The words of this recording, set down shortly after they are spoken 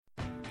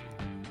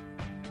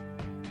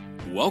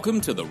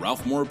Welcome to the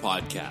Ralph Moore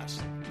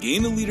Podcast.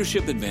 Gain a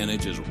leadership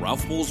advantage as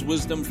Ralph pulls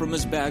wisdom from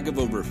his bag of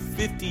over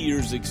 50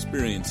 years'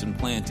 experience in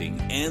planting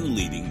and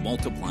leading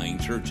multiplying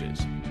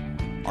churches.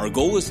 Our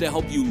goal is to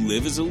help you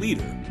live as a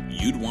leader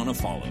you'd want to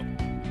follow.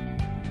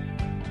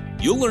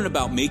 You'll learn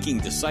about making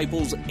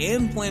disciples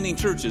and planting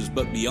churches,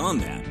 but beyond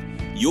that,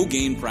 you'll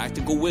gain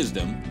practical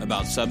wisdom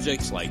about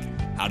subjects like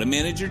how to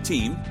manage your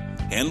team,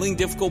 handling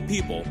difficult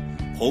people,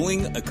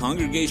 pulling a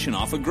congregation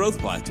off a growth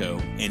plateau,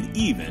 and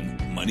even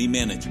money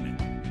management.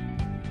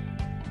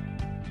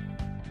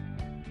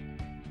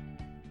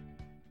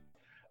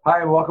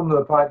 Hi, and welcome to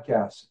the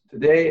podcast.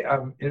 Today,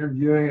 I'm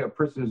interviewing a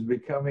person who's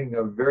becoming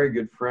a very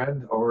good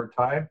friend over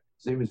time.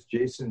 His name is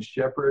Jason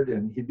Shepperd,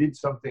 and he did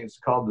something that's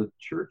called the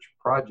Church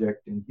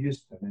Project in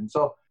Houston. And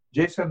so,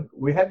 Jason,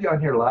 we had you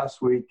on here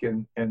last week,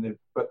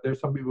 but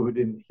there's some people who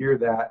didn't hear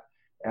that,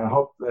 and I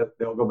hope that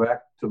they'll go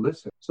back to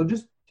listen. So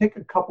just take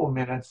a couple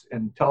minutes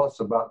and tell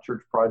us about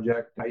Church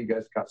Project, how you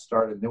guys got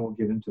started, and then we'll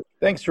get into it.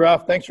 Thanks,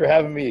 Ralph. Thanks for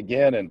having me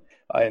again, and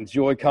I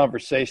enjoy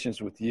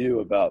conversations with you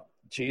about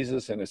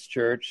Jesus and his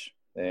church.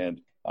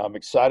 And I'm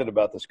excited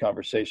about this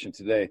conversation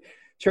today.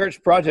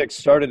 Church Project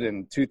started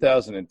in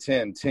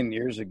 2010, 10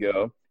 years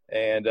ago.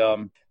 And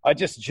I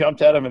just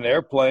jumped out of an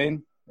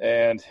airplane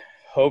and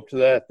hoped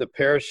that the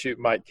parachute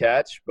might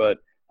catch, but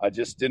I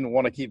just didn't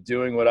want to keep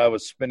doing what I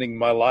was spending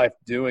my life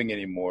doing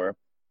anymore,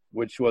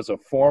 which was a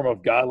form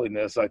of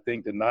godliness, I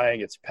think,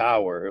 denying its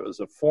power. It was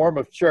a form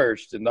of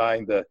church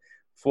denying the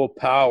full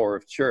power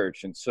of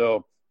church. And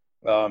so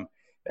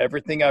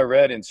everything I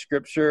read in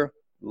Scripture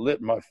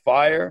lit my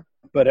fire,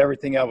 but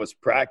everything I was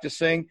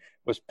practicing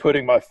was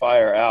putting my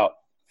fire out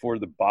for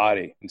the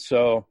body. And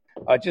so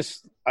I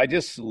just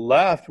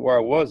left where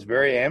I was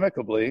very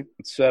amicably and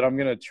said, I'm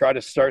going to try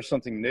to start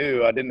something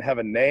new. I didn't have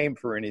a name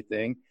for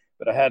anything,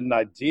 but I had an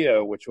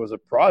idea, which was a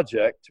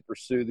project to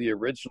pursue the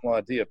original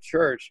idea of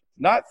church,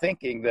 not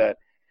thinking that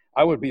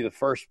I would be the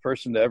first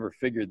person to ever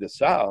figure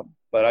this out.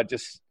 But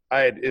I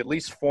had at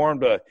least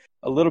formed a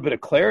little bit of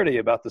clarity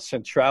about the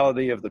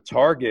centrality of the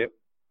target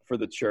for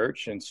the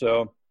church. And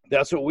so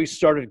that's what we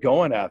started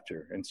going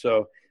after. And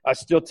so I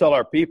still tell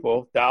our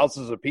people,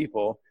 thousands of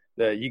people,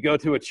 that you go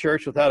to a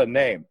church without a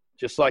name,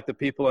 just like the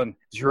people in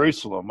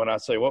Jerusalem. When I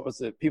say, what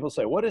was it? People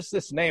say, what is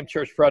this name,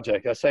 Church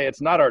Project? I say, it's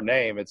not our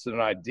name. It's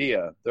an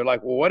idea. They're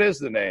like, well, what is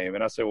the name?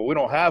 And I say, well, we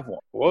don't have one.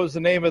 What was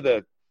the name of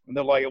and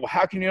they're like, well,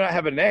 how can you not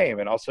have a name?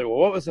 And I'll say, well,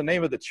 what was the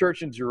name of the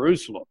church in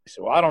Jerusalem? They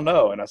said, well, I don't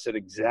know. And I said,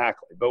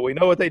 exactly. But we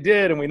know what they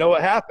did and we know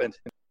what happened.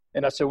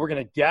 And I said, we're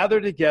going to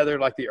gather together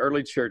like the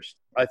early church.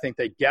 I think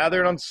they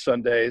gathered on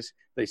Sundays.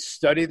 They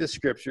studied the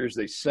scriptures.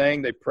 They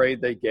sang, they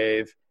prayed, they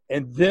gave.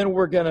 And then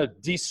we're going to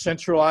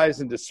decentralize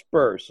and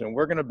disperse. And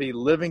we're going to be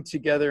living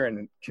together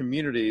in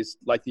communities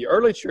like the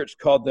early church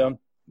called them.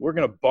 We're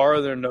going to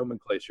borrow their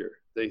nomenclature.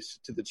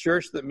 To the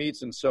church that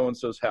meets in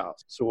so-and-so's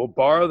house. So we'll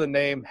borrow the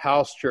name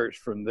house church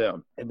from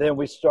them. And then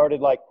we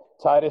started like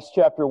Titus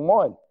chapter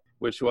 1,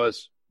 which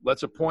was,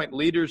 let's appoint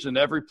leaders in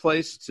every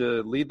place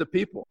to lead the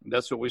people. And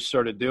that's what we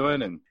started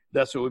doing, and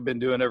that's what we've been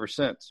doing ever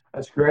since.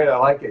 That's great. I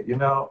like it. You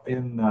know,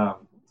 in the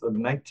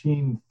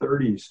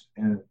 1930s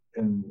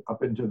and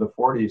up into the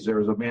 40s, there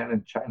was a man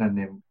in China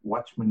named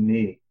Watchman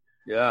Nee.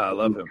 Yeah, I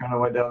love him. Kind of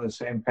went down the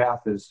same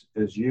path as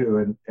you,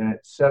 and it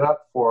set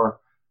up for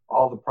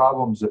all the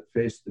problems that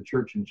faced the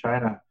church in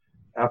China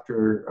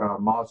after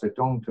Mao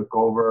Zedong took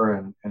over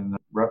and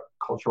the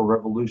Cultural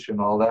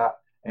Revolution, all that.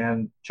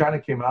 And China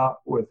came out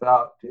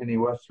without any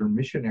Western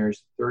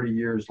missionaries 30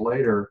 years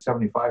later,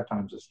 75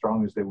 times as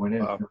strong as they went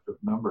in terms of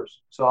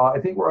numbers. So I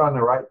think we're on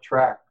the right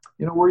track.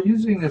 You know, we're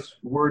using this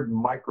word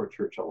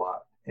microchurch a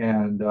lot,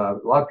 and a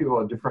lot of people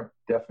have different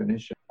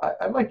definitions.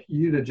 I'd like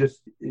you to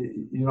just,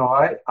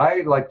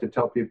 I like to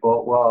tell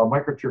people, well, a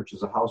microchurch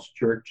is a house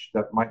church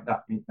that might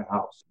not meet in the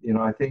house. You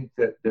know, I think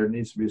that there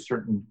needs to be a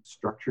certain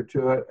structure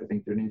to it. I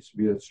think there needs to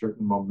be a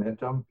certain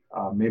momentum,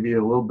 maybe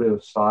a little bit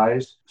of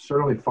size,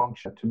 certainly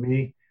function. To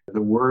me,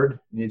 the word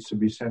needs to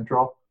be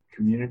central.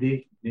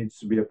 Community needs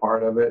to be a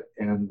part of it.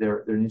 And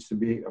there needs to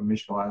be a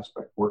missional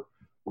aspect. We're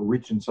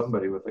reaching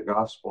somebody with the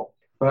gospel.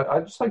 But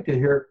I'd just like to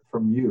hear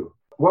from you.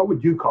 What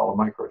would you call a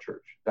microchurch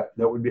that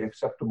would be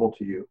acceptable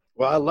to you?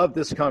 Well, I love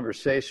this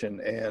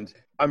conversation, and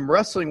I'm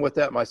wrestling with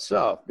that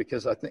myself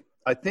because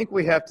I think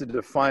we have to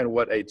define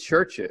what a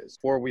church is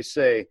before we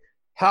say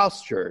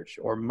house church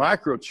or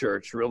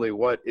microchurch. Really,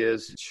 what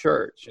is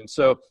church? And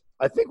so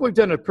I think we've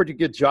done a pretty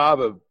good job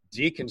of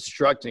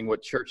deconstructing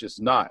what church is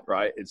not,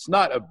 right? It's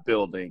not a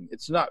building.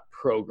 It's not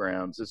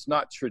programs. It's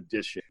not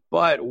tradition.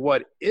 But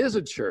what is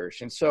a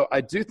church? And so I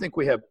do think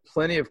we have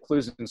plenty of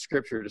clues in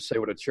Scripture to say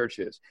what a church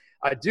is.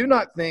 I do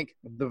not think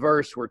the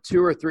verse where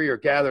 2 or 3 are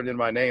gathered in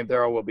my name,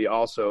 there I will be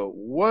also,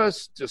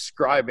 was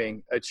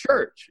describing a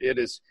church. It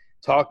is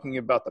talking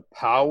about the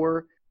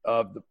power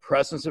of the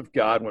presence of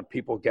God when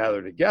people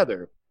gather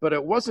together. but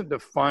it wasn't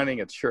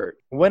defining a church.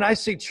 When I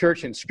see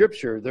church in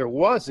Scripture, there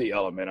was the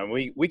element. I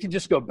mean, we can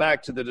just go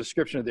back to the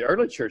description of the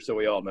early church that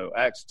we all know,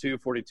 Acts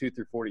 2:42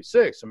 through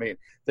 46. I mean,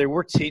 they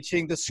were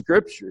teaching the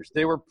Scriptures.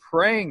 They were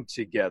praying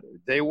together.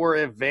 They were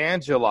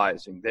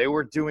evangelizing. They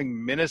were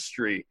doing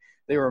ministry.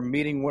 They were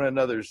meeting one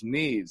another's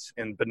needs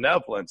and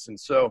benevolence. And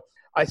so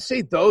I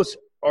see those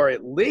are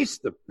at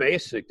least the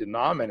basic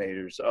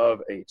denominators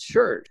of a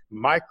church.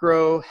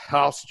 Micro,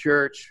 house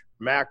church,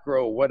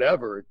 macro,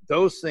 whatever,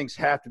 those things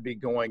have to be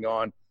going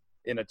on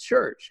in a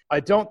church. I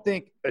don't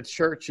think a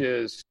church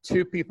is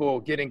two people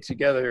getting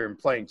together and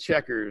playing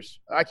checkers.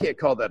 I can't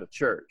call that a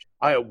church.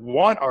 I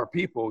want our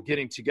people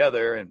getting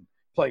together and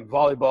playing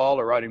volleyball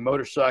or riding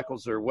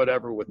motorcycles or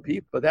whatever with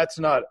people, but that's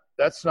not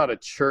a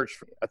church.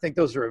 I think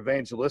those are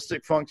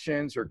evangelistic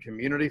functions or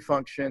community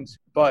functions,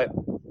 but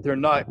they're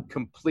not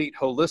complete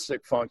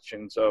holistic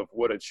functions of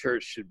what a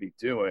church should be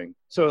doing.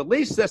 So at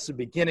least that's the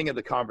beginning of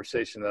the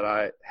conversation that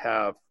I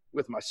have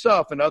with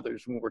myself and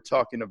others when we're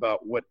talking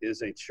about what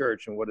is a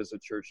church and what is a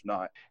church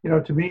not.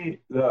 To me,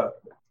 the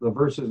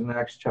verses in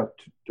Acts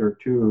chapter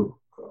 2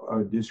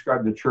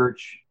 describe the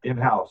church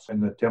in-house in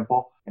the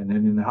temple and then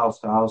in the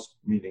house-to-house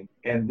meeting.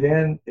 And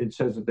then it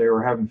says that they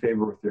were having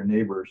favor with their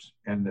neighbors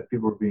and that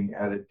people were being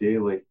added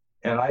daily.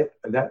 And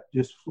that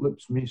just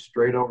flips me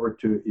straight over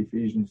to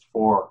Ephesians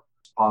 4.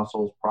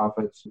 Apostles,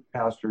 prophets,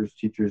 pastors,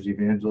 teachers,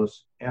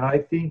 evangelists. And I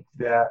think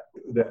that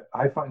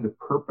I find the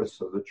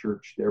purpose of the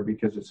church there,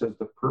 because it says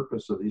the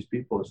purpose of these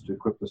people is to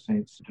equip the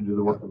saints to do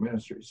the work of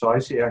ministry. So I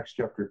see Acts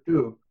chapter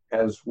 2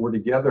 as we're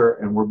together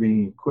and we're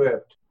being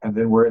equipped, and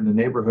then we're in the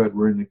neighborhood,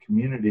 we're in the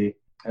community.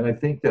 And I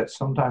think that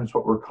sometimes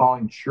what we're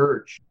calling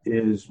church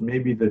is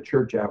maybe the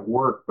church at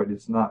work, but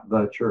it's not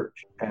the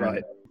church. And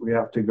right. We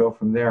have to go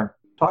from there.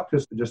 Talk to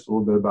us just a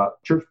little bit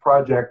about Church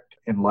Project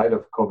in light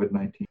of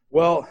COVID-19.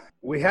 Well,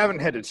 we haven't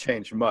had to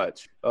change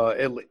much,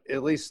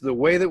 at least the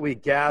way that we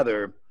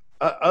gather,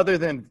 other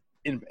than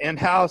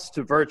in-house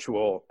to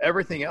virtual,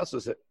 everything else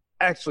has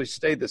actually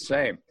stayed the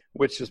same,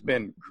 which has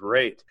been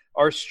great.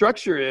 Our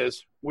structure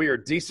is we are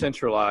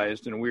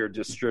decentralized and we are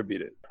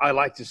distributed. I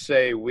like to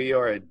say we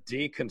are a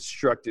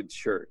deconstructed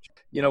church.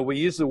 We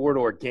use the word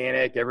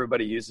organic.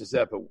 Everybody uses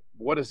that, but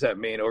what does that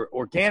mean?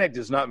 Organic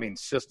does not mean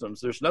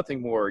systems. There's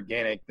nothing more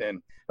organic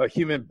than a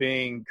human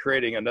being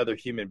creating another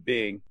human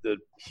being. The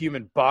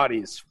human body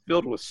is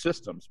filled with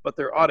systems, but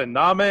they're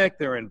autonomic,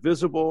 they're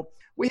invisible.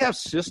 We have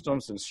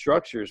systems and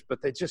structures,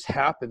 but they just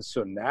happen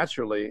so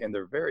naturally, and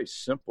they're very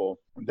simple.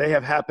 They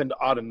have happened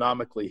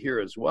autonomically here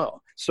as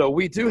well. So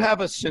we do have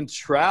a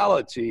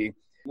centrality.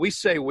 We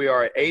say we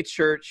are a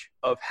church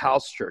of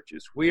house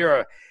churches. We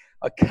are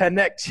a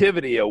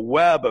connectivity, a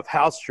web of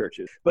house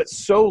churches. But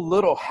so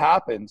little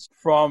happens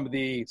from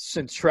the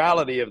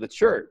centrality of the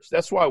church.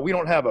 That's why we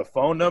don't have a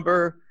phone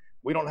number.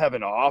 We don't have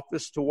an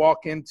office to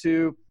walk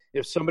into.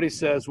 If somebody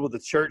says, will the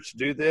church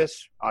do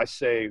this? I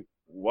say,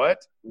 what?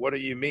 What do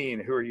you mean?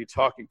 Who are you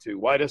talking to?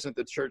 Why doesn't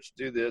the church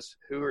do this?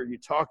 Who are you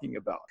talking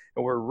about?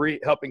 And we're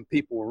helping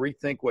people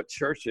rethink what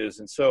church is.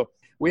 And so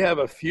we have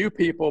a few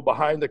people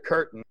behind the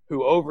curtain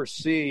who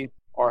oversee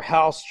our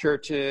house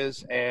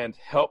churches and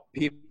help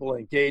people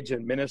engage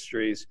in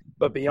ministries.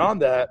 But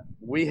beyond that,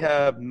 we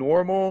have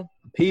normal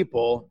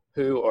people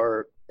who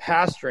are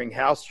pastoring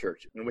house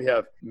churches, and we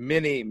have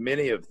many,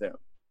 many of them,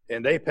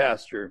 and they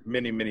pastor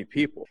many, many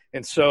people.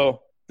 And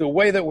so the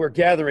way that we're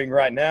gathering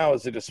right now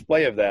is a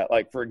display of that.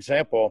 Like, for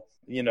example,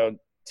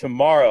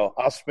 tomorrow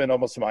I'll spend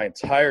almost my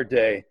entire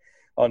day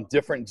on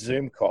different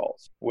Zoom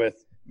calls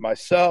with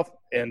myself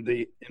and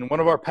one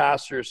of our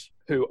pastors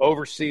who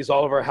oversees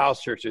all of our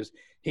house churches.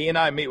 He and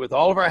I meet with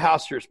all of our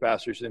house church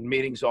pastors in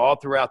meetings all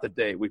throughout the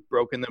day. We've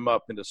broken them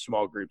up into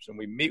small groups, and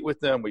we meet with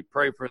them, we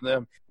pray for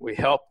them, we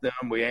help them,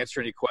 we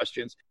answer any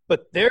questions.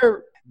 But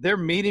they're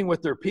meeting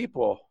with their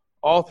people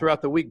all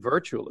throughout the week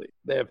virtually.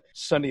 They have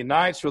Sunday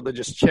nights where they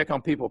just check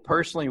on people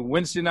personally.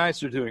 Wednesday nights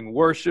they're doing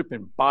worship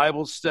and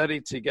Bible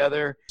study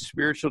together,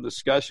 spiritual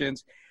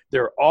discussions.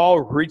 They're all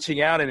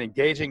reaching out and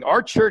engaging.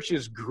 Our church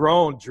has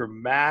grown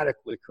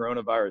dramatically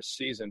coronavirus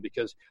season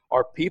because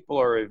our people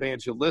are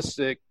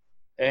evangelistic,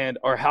 and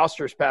our house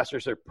church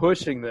pastors are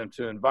pushing them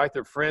to invite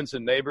their friends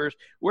and neighbors.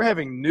 We're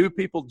having new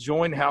people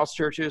join house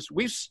churches.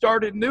 We've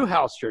started new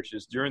house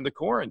churches during the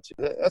quarantine.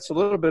 That's a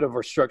little bit of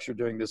our structure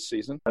during this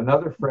season.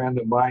 Another friend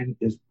of mine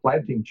is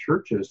planting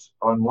churches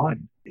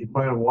online. He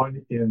planted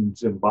one in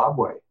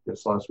Zimbabwe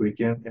this last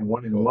weekend and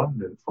one in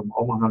London from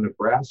Omaha,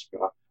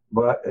 Nebraska.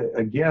 But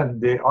again,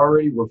 they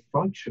already were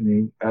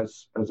functioning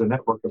as a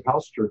network of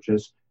house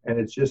churches, and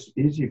it's just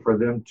easy for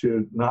them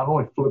to not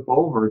only flip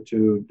over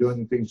to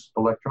doing things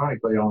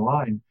electronically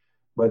online,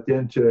 but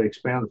then to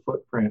expand the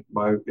footprint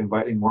by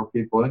inviting more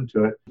people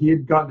into it. He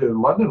had gone to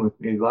London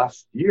with me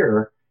last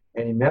year,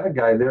 and he met a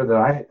guy there that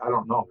I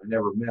don't know, I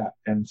never met.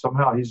 And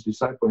somehow he's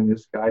discipling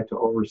this guy to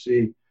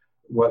oversee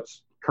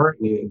what's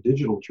currently a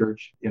digital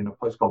church in a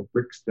place called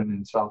Brixton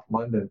in South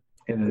London,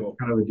 in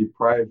a kind of a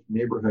deprived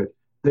neighborhood.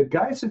 The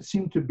guys that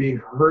seem to be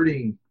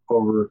hurting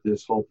over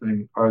this whole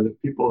thing are the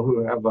people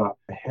who have a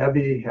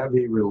heavy,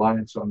 heavy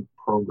reliance on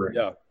programs.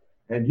 Yeah.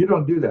 And you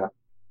don't do that.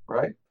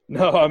 right?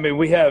 No, I mean,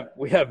 we have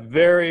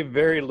very,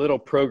 very little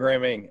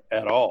programming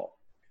at all.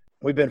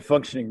 We've been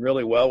functioning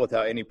really well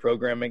without any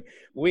programming.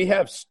 We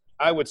have,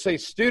 I would say,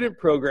 student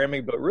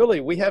programming, but really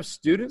we have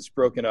students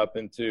broken up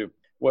into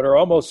what are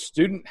almost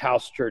student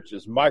house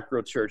churches,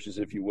 micro churches,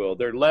 if you will.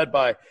 They're led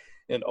by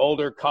an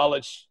older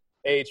college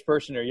age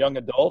person or young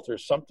adult or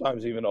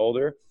sometimes even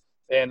older.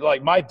 And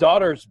like my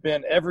daughter's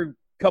been every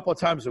couple of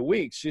times a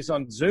week, she's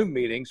on Zoom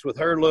meetings with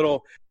her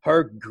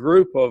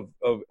group of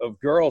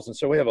girls. And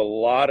so we have a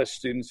lot of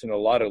students and a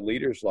lot of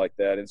leaders like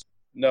that. And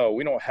no,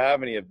 we don't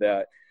have any of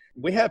that.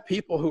 We have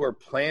people who are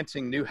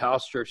planting new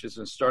house churches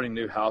and starting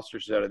new house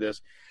churches out of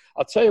this.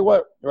 I'll tell you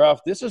what,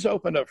 Ralph, this has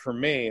opened up for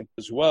me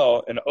as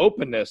well an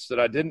openness that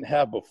I didn't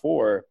have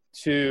before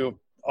to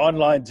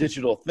online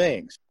digital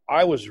things.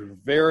 I was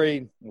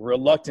very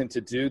reluctant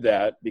to do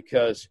that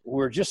because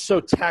we're just so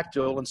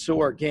tactile and so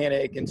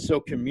organic and so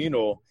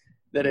communal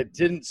that it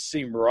didn't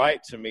seem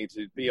right to me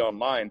to be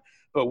online.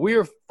 But we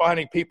are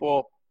finding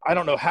people, I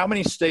don't know how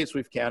many states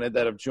we've counted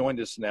that have joined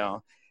us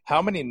now,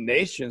 how many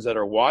nations that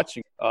are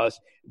watching us.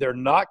 They're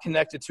not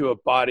connected to a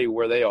body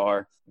where they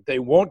are. They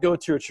won't go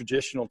to a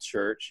traditional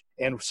church.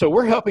 And so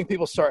we're helping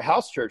people start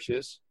house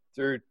churches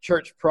through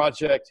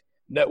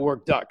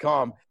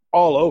churchprojectnetwork.com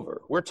all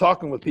over. We're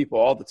talking with people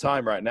all the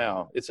time right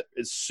now. It's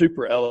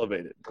super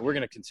elevated. We're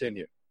going to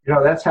continue. You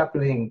know, that's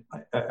happening.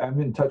 I'm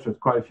in touch with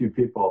quite a few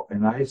people,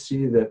 and I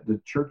see that the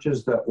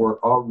churches that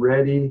were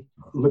already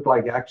look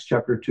like Acts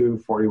chapter 2,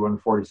 41,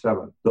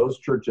 47. Those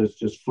churches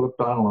just flipped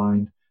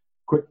online,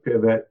 quick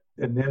pivot,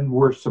 and then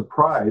we're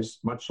surprised,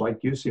 much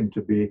like you seem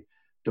to be,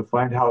 to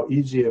find how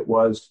easy it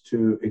was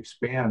to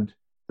expand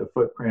the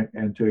footprint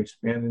and to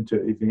expand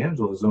into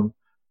evangelism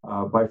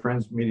by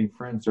friends meeting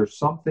friends. There's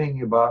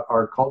something about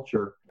our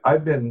culture.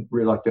 I've been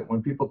reluctant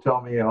when people tell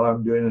me, "Oh,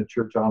 I'm doing a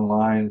church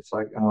online." It's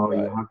like, "Oh,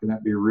 right. How can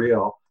that be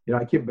real?" You know,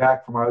 I came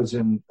back from I was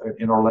in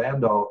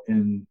Orlando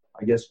in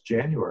I guess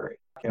January,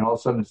 and all of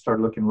a sudden it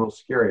started looking real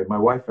scary. My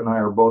wife and I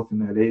are both in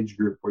that age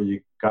group where you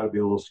got to be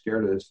a little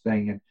scared of this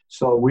thing, and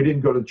so we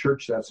didn't go to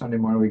church that Sunday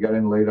morning. We got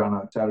in late on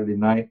a Saturday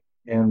night,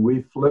 and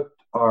we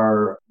flipped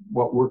our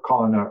what we're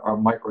calling our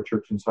micro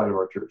church inside of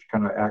our church,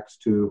 kind of Acts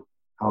 2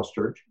 house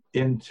church,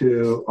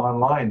 into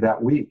online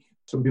that week.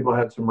 Some people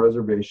had some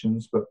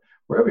reservations, but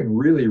we're having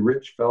really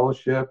rich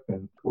fellowship,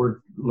 and we're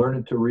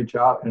learning to reach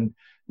out. And,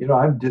 you know,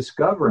 I'm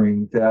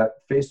discovering that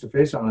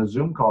face-to-face on a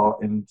Zoom call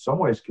in some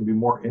ways can be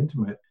more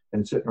intimate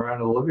than sitting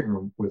around in a living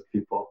room with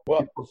people.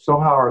 Well, people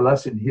somehow are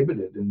less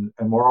inhibited and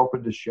more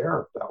open to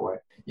share that way.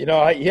 You know,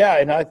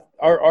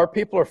 our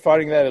people are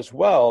finding that as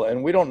well.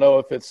 And we don't know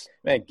if it's,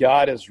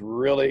 God has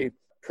really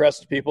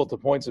pressed people to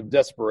points of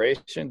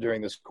desperation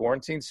during this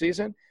quarantine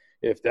season,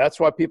 if that's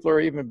why people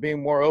are even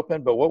being more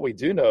open. But what we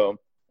do know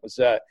is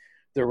that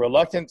the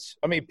reluctance,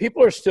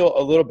 people are still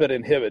a little bit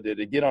inhibited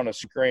to get on a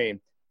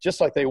screen,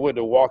 just like they would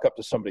to walk up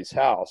to somebody's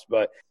house.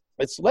 But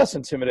it's less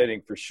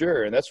intimidating for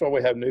sure. And that's why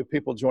we have new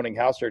people joining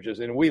house churches.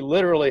 And we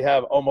literally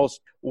have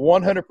almost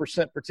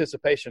 100%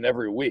 participation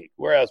every week.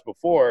 Whereas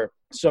before,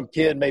 some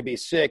kid may be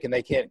sick and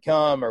they can't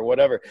come or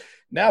whatever.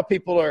 Now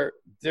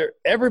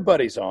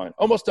everybody's on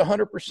almost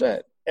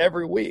 100%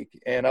 every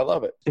week. And I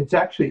love it. It's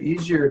actually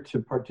easier to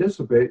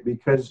participate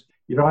because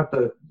you don't have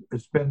to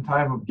spend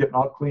time getting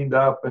all cleaned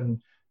up and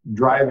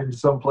driving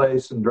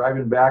someplace and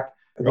driving back.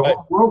 The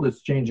whole world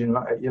is changing.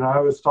 You know, I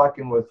was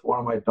talking with one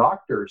of my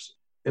doctors.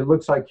 It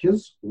looks like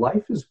his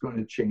life is going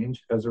to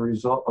change as a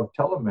result of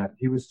telemed.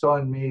 He was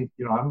telling me,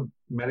 you know, I'm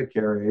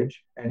Medicare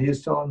age, and he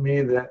was telling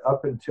me that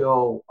up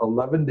until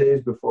 11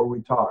 days before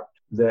we talked,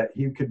 that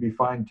he could be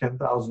fined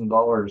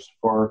 $10,000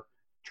 for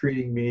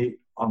treating me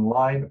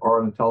online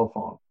or on a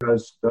telephone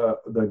because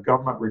the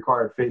government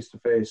required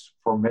face-to-face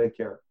for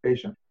Medicare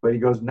patients. But he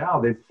goes, now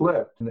they've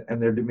flipped and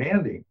they're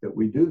demanding that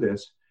we do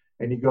this.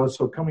 And he goes,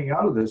 so coming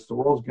out of this, the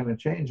world's going to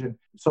change. And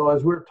so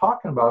as we're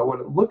talking about what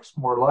it looks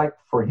more like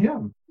for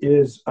him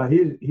is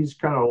he's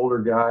kind of an older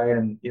guy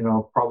and, you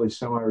know, probably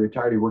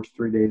semi-retired. He works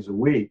 3 days a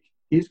week.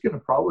 He's going to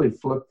probably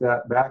flip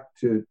that back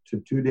to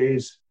 2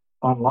 days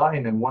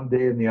online and 1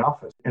 day in the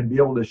office and be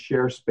able to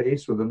share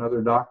space with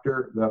another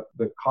doctor,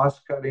 the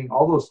cost cutting,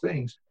 all those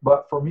things.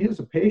 But for me as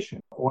a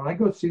patient, when I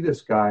go see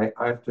this guy,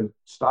 I have to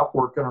stop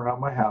working around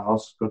my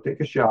house, go take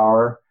a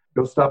shower,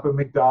 go stop at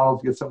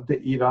McDonald's, get something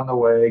to eat on the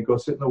way, go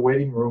sit in the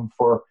waiting room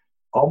for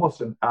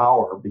almost an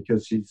hour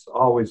because he's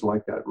always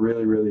like that,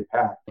 really, really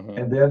packed. Mm-hmm.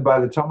 And then by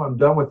the time I'm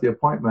done with the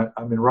appointment,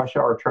 I'm in rush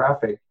hour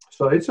traffic.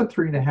 So it's a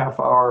 3.5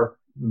 hour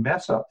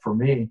mess up for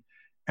me.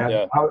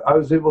 And I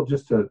was able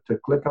just to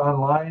click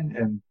online,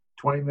 and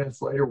 20 minutes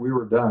later, we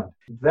were done.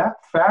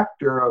 That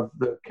factor of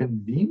the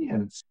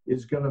convenience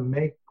is going to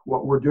make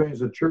what we're doing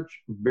as a church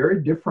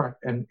very different.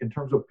 And in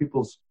terms of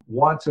people's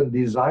wants and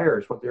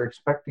desires, what they're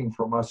expecting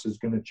from us is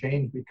going to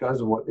change because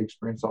of what they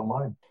experience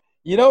online.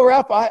 You know,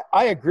 Ralph,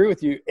 I agree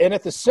with you. And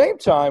at the same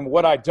time,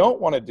 what I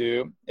don't want to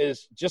do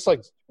is just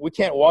like we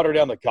can't water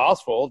down the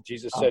gospel.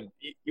 Jesus said,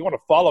 you want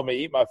to follow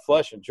me, eat my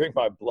flesh and drink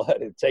my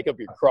blood and take up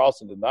your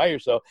cross and deny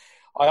yourself.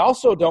 I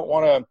also don't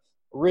want to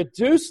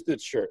reduce the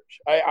church.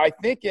 I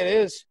think it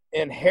is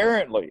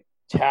inherently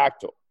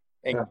tactile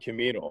and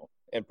communal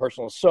and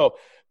personal. So,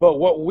 but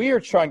what we are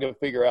trying to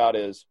figure out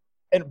is,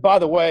 and by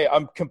the way,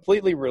 I'm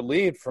completely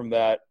relieved from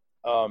that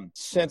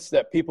sense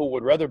that people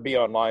would rather be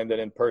online than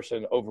in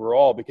person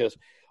overall, because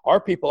our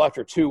people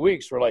after 2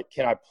 weeks were like,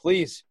 can I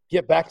please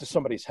get back to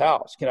somebody's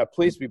house? Can I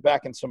please be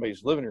back in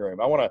somebody's living room?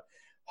 I want to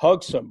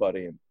hug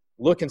somebody and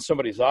look in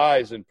somebody's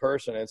eyes in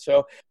person. And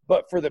so,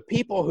 but for the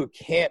people who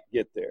can't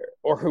get there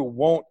or who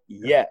won't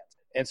yet,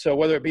 and so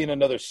whether it be in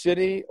another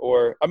city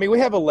or, I mean, we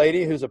have a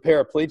lady who's a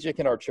paraplegic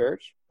in our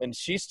church, and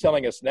she's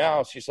telling us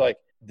now, she's like,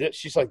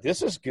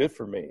 this is good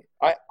for me.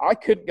 I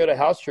couldn't go to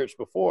house church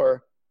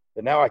before,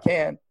 but now I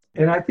can.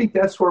 And I think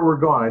that's where we're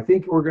going. I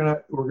think we're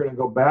gonna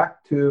go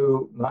back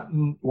to not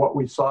what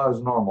we saw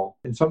as normal.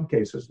 In some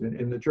cases,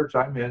 in the church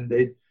I'm in,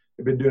 they've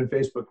been doing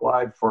Facebook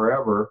Live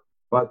forever,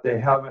 but they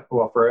haven't.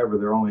 Well, forever.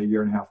 They're only a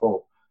year and a half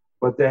old,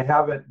 but they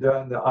haven't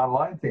done the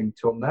online thing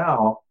till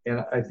now.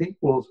 And I think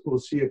we'll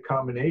see a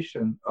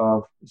combination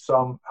of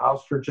some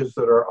house churches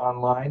that are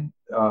online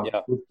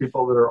with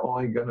people that are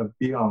only going to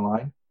be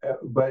online.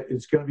 But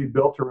it's going to be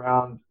built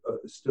around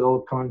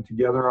still coming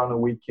together on a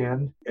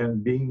weekend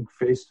and being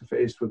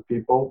face-to-face with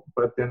people,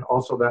 but then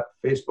also that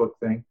Facebook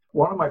thing.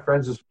 One of my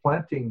friends is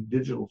planting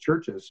digital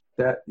churches.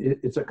 That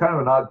it's a kind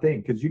of an odd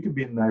thing, because you could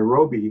be in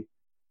Nairobi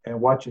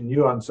and watching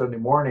you on Sunday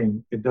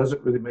morning. It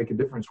doesn't really make a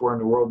difference where in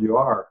the world you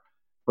are.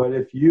 But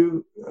if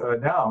you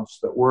announce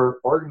that we're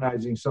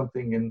organizing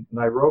something in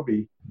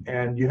Nairobi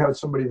and you have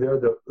somebody there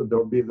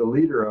that'll be the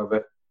leader of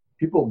it,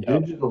 people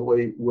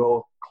digitally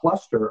will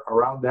cluster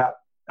around that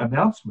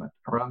announcement,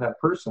 around that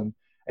person.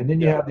 And then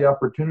you have the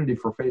opportunity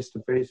for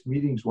face-to-face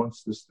meetings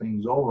once this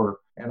thing's over.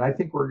 And I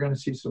think we're going to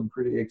see some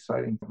pretty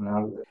exciting coming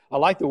out of it. I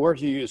like the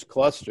word you use,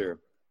 cluster.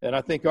 And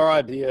I think our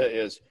idea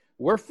is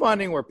we're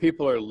finding where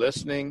people are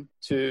listening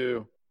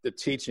to the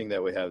teaching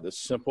that we have, the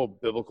simple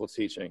biblical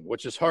teaching,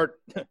 which is hard.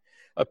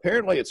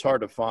 Apparently it's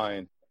hard to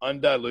find.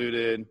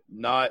 Undiluted,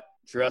 not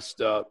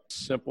dressed up,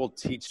 simple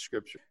teach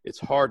scripture. It's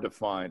hard to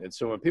find. And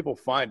so when people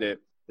find it,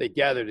 they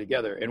gather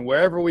together. And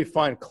wherever we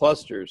find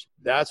clusters,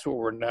 that's where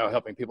we're now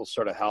helping people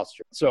start a house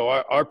church. So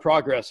our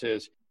progress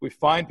is we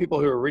find people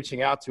who are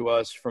reaching out to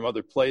us from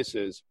other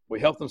places. We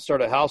help them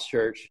start a house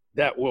church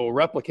that will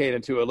replicate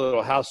into a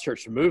little house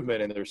church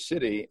movement in their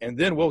city. And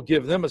then we'll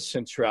give them a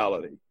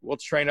centrality. We'll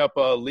train up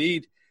a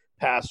lead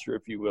pastor,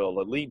 if you will,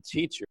 a lead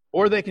teacher,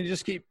 or they can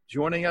just keep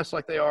joining us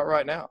like they are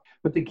right now.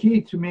 But the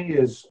key to me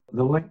is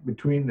the link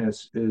between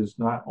this is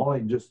not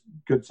only just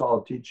good,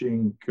 solid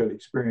teaching, good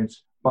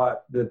experience,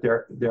 but that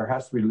there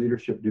has to be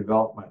leadership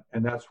development.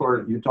 And that's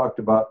where you talked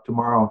about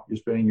tomorrow, you're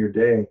spending your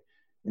day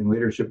in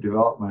leadership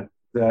development,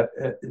 that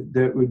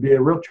would be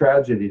a real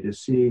tragedy to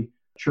see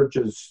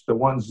churches, the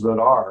ones that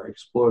are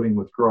explode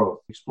with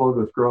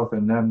growth,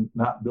 and then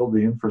not build the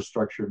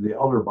infrastructure, the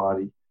elder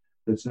body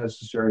that's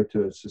necessary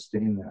to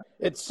sustain that.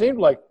 It seemed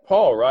like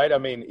Paul, right? I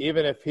mean,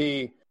 even if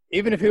he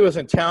was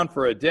in town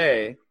for a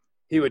day,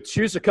 he would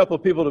choose a couple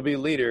of people to be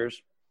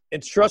leaders,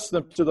 entrust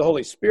them to the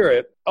Holy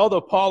Spirit.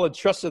 Although Paul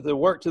entrusted the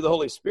work to the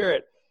Holy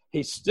Spirit,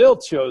 he still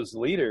chose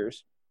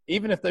leaders,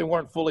 even if they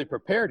weren't fully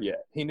prepared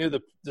yet. He knew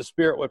the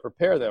Spirit would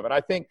prepare them. And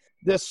I think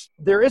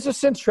there is a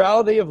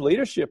centrality of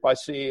leadership I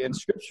see in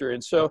Scripture.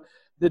 And so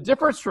the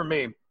difference for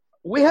me,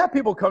 we have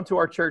people come to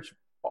our church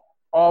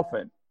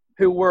often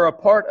who were a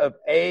part of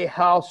a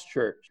house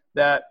church,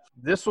 that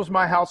this was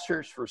my house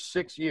church for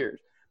 6 years,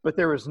 but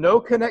there was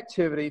no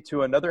connectivity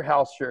to another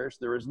house church.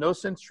 There was no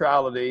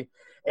centrality.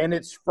 And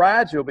it's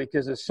fragile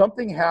because if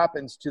something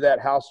happens to that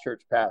house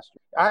church pastor,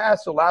 I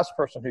asked the last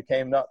person who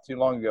came not too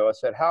long ago, I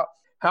said,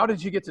 how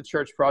did you get to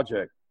Church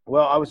Project?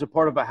 Well, I was a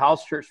part of a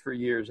house church for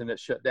years and it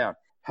shut down.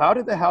 How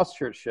did the house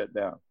church shut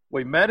down?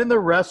 We met in the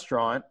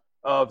restaurant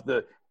of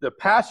the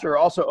pastor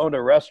also owned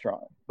a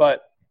restaurant,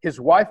 but his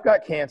wife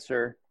got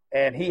cancer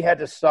and he had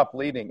to stop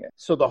leading it.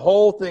 So the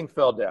whole thing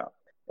fell down.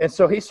 And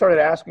so he started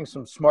asking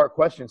some smart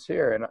questions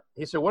here. And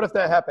he said, what if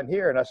that happened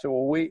here? And I said,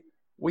 well,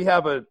 we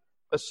have a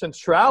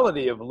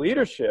centrality of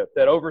leadership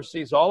that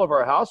oversees all of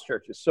our house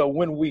churches. So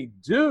when we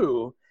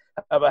do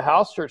have a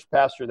house church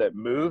pastor that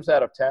moves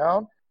out of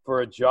town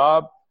for a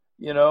job,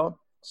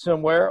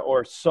 somewhere,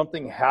 or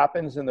something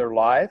happens in their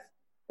life,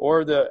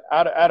 or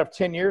out of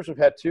 10 years, we've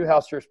had 2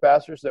 house church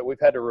pastors that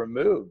we've had to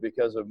remove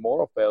because of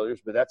moral failures,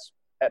 but that's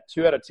at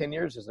 2 out of 10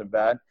 years isn't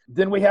bad.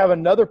 Then we have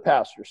another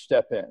pastor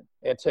step in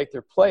and take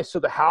their place. So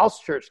the house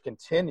church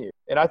continues.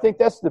 And I think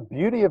that's the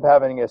beauty of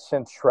having a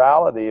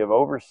centrality of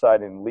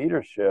oversight and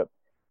leadership.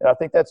 And I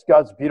think that's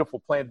God's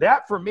beautiful plan.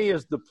 That, for me,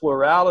 is the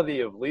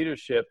plurality of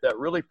leadership that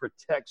really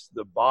protects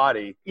the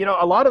body.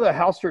 A lot of the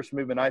house church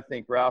movement, I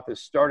think, Ralph, has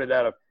started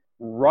out of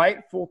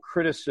rightful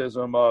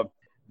criticism of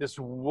this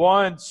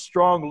one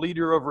strong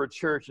leader over a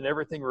church and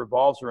everything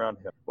revolves around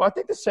him. Well, I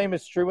think the same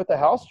is true with the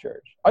house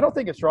church. I don't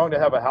think it's wrong to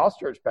have a house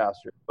church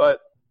pastor, but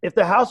if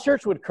the house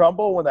church would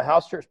crumble when the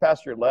house church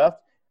pastor left,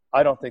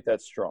 I don't think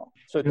that's strong.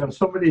 So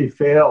somebody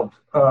failed.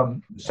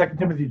 2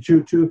 Timothy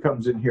 2:2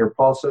 comes in here.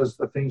 Paul says,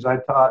 the things I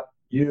taught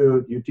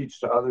you teach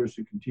to others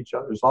who can teach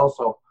others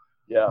also.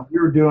 Yeah. We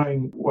were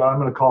doing what I'm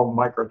going to call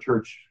micro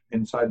church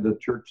inside the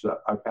church that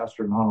I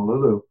pastored in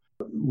Honolulu.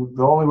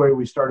 The only way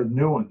we started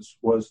new ones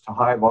was to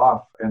hive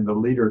off and the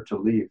leader to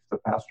leave, the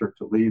pastor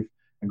to leave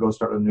and go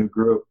start a new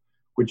group,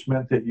 which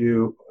meant that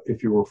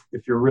if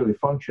you're really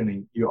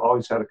functioning, you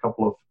always had a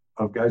couple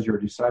of guys you were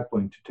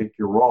discipling to take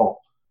your role.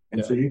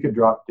 And so you could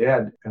drop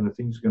dead and the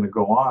thing's going to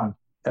go on.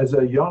 As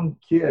a young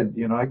kid,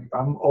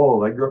 I'm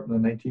old. I grew up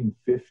in the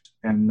 1950s,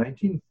 and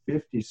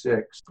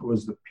 1956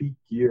 was the peak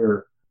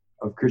year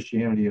of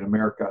Christianity in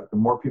America. The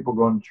more people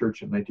going to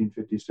church in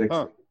 1956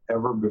 than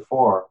ever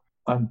before,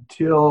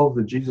 until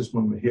the Jesus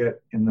movement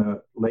hit in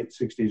the late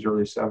 60s,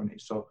 early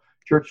 70s. So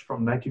church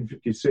from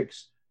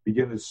 1956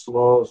 began its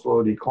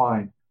slow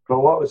decline. But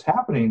what was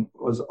happening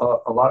was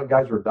a lot of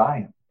guys were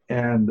dying,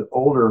 and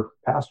older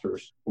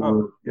pastors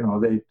were,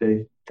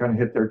 they kind of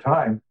hit their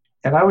time.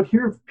 And I would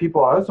hear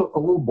people, I was a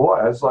little boy,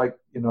 I was like,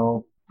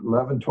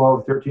 11,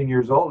 12, 13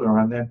 years old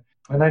around then.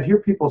 And I'd hear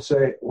people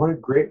say, what a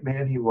great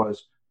man he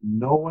was.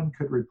 No one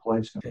could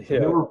replace him. Yeah.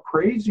 They were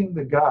praising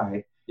the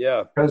guy.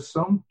 Yeah. Because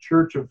some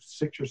church of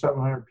 600 or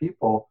 700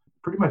 people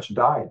pretty much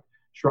died,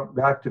 shrunk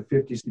back to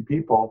 50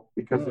 people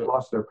because they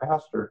lost their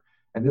pastor.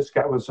 And this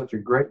guy was such a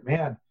great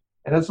man.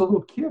 And as a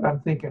little kid, I'm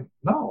thinking,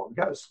 no,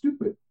 the guy's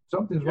stupid.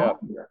 Something's wrong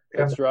here.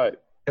 That's right.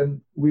 And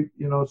we,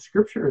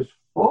 Scripture is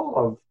full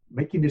of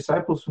making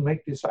disciples who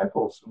make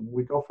disciples, and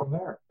we go from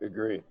there.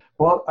 Agree.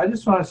 Well, I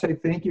just want to say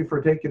thank you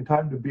for taking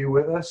time to be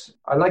with us.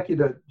 I'd like you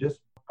to just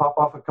pop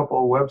off a couple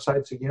of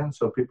websites again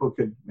so people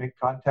could make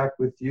contact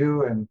with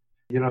you. And,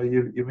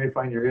 you may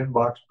find your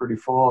inbox pretty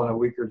full in a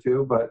week or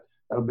two, but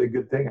that'll be a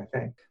good thing, I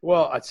think.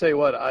 Well, I tell you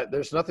what,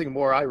 there's nothing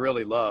more I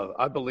really love.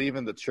 I believe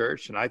in the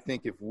church, and I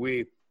think if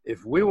we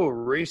will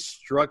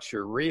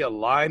restructure,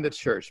 realign the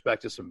church back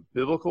to some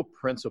biblical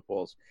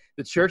principles,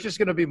 the church is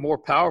going to be more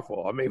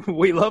powerful. I mean,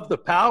 we love the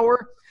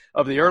power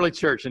of the early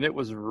church, and it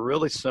was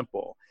really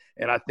simple.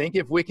 And I think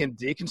if we can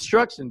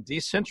deconstruct and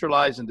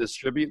decentralize and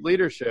distribute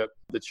leadership,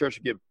 the church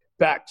will get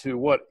back to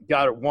what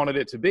God wanted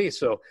it to be.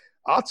 So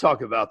I'll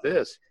talk about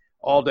this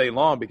all day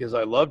long because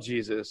I love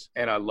Jesus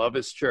and I love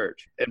his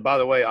church. And by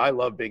the way, I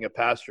love being a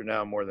pastor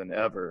now more than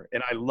ever.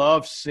 And I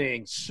love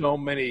seeing so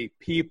many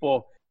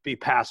people be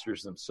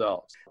pastors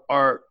themselves.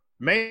 Our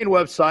main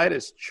website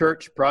is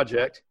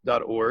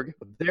churchproject.org.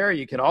 There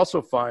you can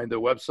also find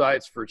the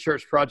websites for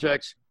church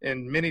projects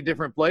in many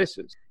different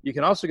places. You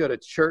can also go to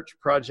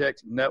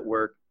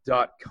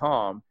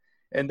churchprojectnetwork.com.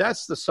 And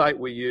that's the site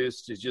we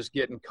use to just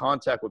get in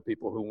contact with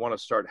people who want to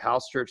start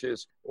house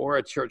churches or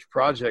a church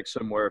project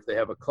somewhere if they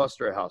have a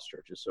cluster of house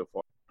churches so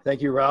far.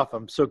 Thank you, Ralph.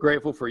 I'm so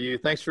grateful for you.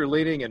 Thanks for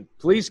leading, and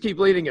please keep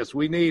leading us.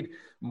 We need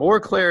more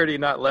clarity,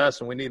 not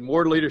less, and we need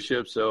more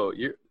leadership. So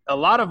a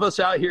lot of us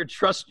out here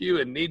trust you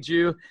and need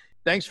you.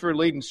 Thanks for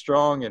leading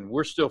strong, and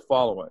we're still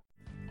following.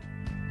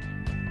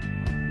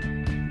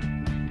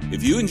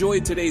 If you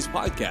enjoyed today's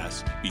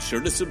podcast, be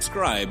sure to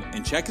subscribe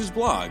and check his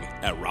blog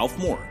at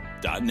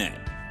ralphmoore.net.